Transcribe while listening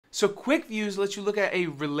So quick views lets you look at a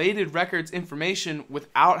related record's information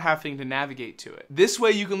without having to navigate to it. This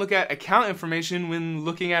way you can look at account information when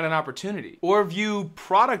looking at an opportunity, or view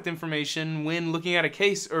product information when looking at a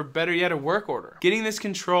case, or better yet, a work order. Getting this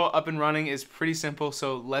control up and running is pretty simple,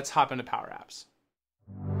 so let's hop into Power Apps.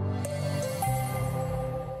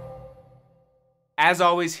 As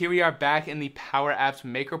always, here we are back in the Power Apps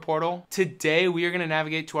Maker portal. Today, we are going to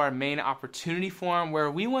navigate to our main opportunity form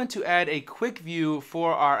where we want to add a quick view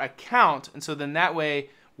for our account. And so then that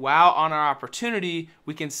way, while on our opportunity,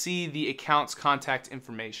 we can see the account's contact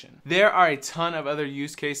information. There are a ton of other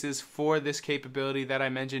use cases for this capability that I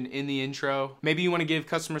mentioned in the intro. Maybe you want to give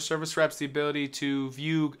customer service reps the ability to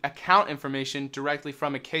view account information directly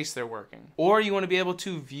from a case they're working. Or you want to be able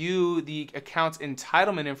to view the account's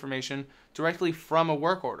entitlement information directly from a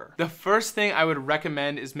work order. The first thing I would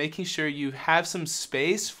recommend is making sure you have some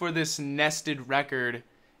space for this nested record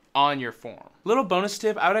on your form. Little bonus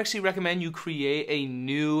tip, I would actually recommend you create a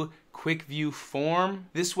new quick view form.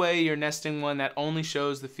 This way you're nesting one that only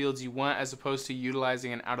shows the fields you want as opposed to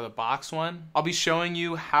utilizing an out of the box one. I'll be showing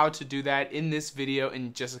you how to do that in this video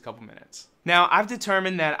in just a couple minutes. Now, I've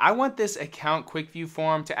determined that I want this account quick view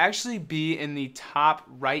form to actually be in the top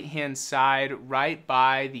right-hand side, right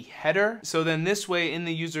by the header. So then this way in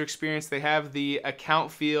the user experience, they have the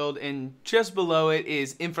account field and just below it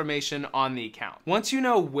is information on the account. Once you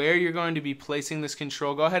know where you're going to be placing this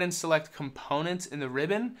control, go ahead and select components in the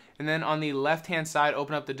ribbon. And then on the left-hand side,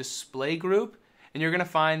 open up the display group. And you're gonna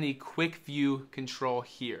find the quick view control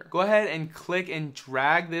here. Go ahead and click and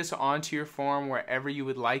drag this onto your form wherever you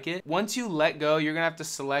would like it. Once you let go, you're gonna have to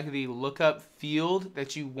select the lookup field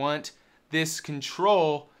that you want this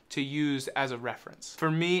control to use as a reference.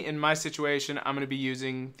 For me, in my situation, I'm gonna be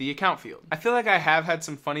using the account field. I feel like I have had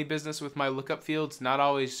some funny business with my lookup fields not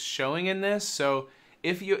always showing in this, so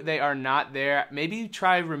if they are not there, maybe you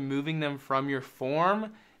try removing them from your form,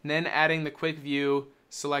 and then adding the quick view,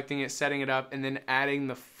 selecting it, setting it up, and then adding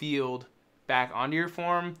the field back onto your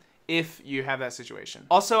form if you have that situation.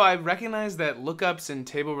 Also, I recognize that lookups and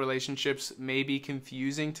table relationships may be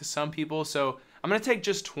confusing to some people, so I'm gonna take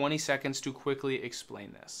just 20 seconds to quickly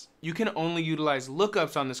explain this. You can only utilize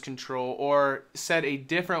lookups on this control, or said a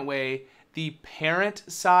different way, the parent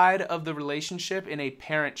side of the relationship in a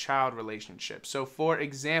parent-child relationship. So for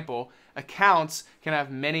example, accounts can have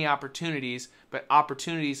many opportunities, but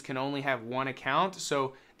opportunities can only have one account.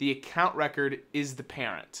 So the account record is the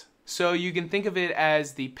parent. So you can think of it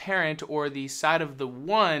as the parent or the side of the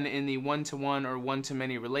one in the one-to-one or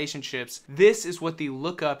one-to-many relationships. This is what the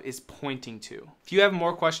lookup is pointing to. If you have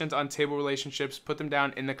more questions on table relationships, put them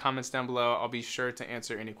down in the comments down below. I'll be sure to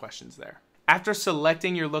answer any questions there. After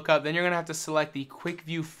selecting your lookup, then you're gonna have to select the quick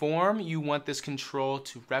view form you want this control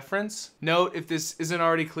to reference. Note, if this isn't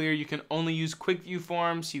already clear, you can only use quick view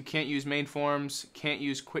forms. You can't use main forms, can't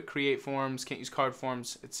use quick create forms, can't use card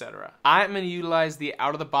forms, etc. I'm gonna utilize the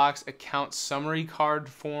out of the box account summary card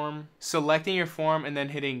form. Selecting your form and then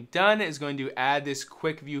hitting done is going to add this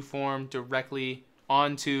quick view form directly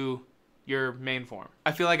onto your main form.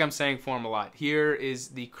 I feel like I'm saying form a lot. Here is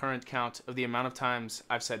the current count of the amount of times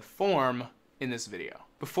I've said form in this video.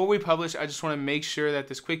 Before we publish, I just want to make sure that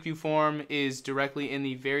this quick view form is directly in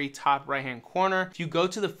the very top right hand corner. If you go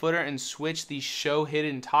to the footer and switch the show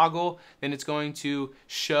hidden toggle, then it's going to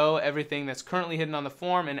show everything that's currently hidden on the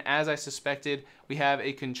form. And as I suspected, we have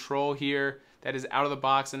a control here that is out of the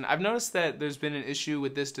box. And I've noticed that there's been an issue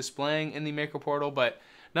with this displaying in the Maker portal, but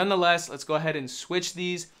nonetheless, let's go ahead and switch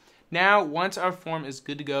these. Now, once our form is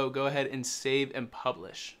good to go ahead and save and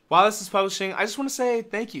publish. While this is publishing, I just want to say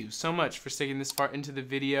thank you so much for sticking this far into the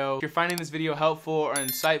video. If you're finding this video helpful or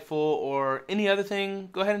insightful or any other thing,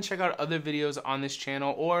 go ahead and check out other videos on this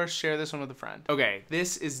channel or share this one with a friend. Okay,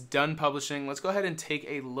 this is done publishing. Let's go ahead and take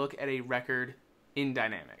a look at a record in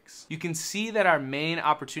Dynamics. You can see that our main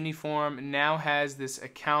opportunity form now has this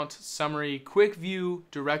account summary quick view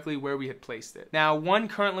directly where we had placed it. Now, one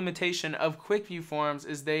current limitation of quick view forms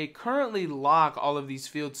is they currently lock all of these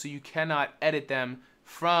fields so you cannot edit them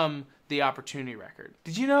from the opportunity record.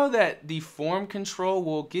 Did you know that the form control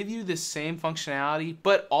will give you the same functionality,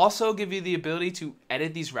 but also give you the ability to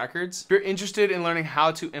edit these records? If you're interested in learning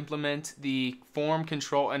how to implement the form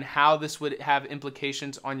control and how this would have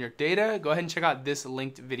implications on your data, go ahead and check out this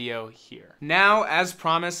linked video here. Now, as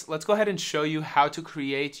promised, let's go ahead and show you how to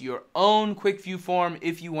create your own quick view form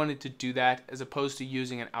if you wanted to do that, as opposed to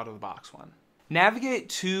using an out-of-the-box one. Navigate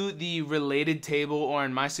to the related table, or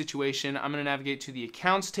in my situation, I'm gonna navigate to the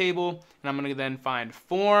accounts table, and I'm gonna then find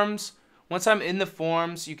forms. Once I'm in the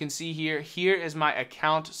forms, you can see here is my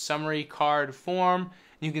account summary card form.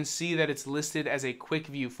 And you can see that it's listed as a quick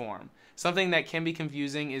view form. Something that can be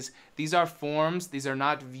confusing is these are forms, these are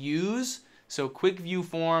not views. So quick view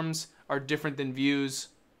forms are different than views,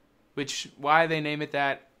 which why they name it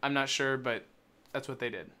that, I'm not sure, but that's what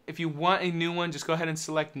they did. If you want a new one, just go ahead and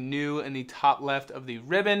select new in the top left of the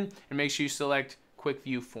ribbon and make sure you select quick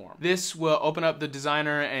view form. This will open up the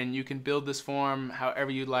designer and you can build this form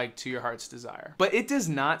however you'd like to your heart's desire. But it does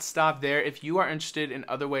not stop there. If you are interested in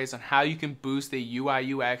other ways on how you can boost the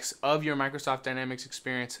UI UX of your Microsoft Dynamics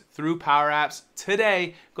experience through Power Apps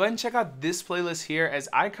today, go ahead and check out this playlist here as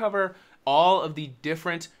I cover all of the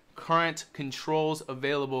different current controls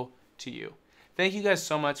available to you. Thank you guys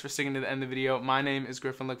so much for sticking to the end of the video. My name is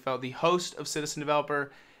Griffin Lickfeld, the host of Citizen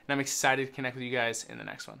Developer, and I'm excited to connect with you guys in the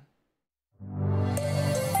next one.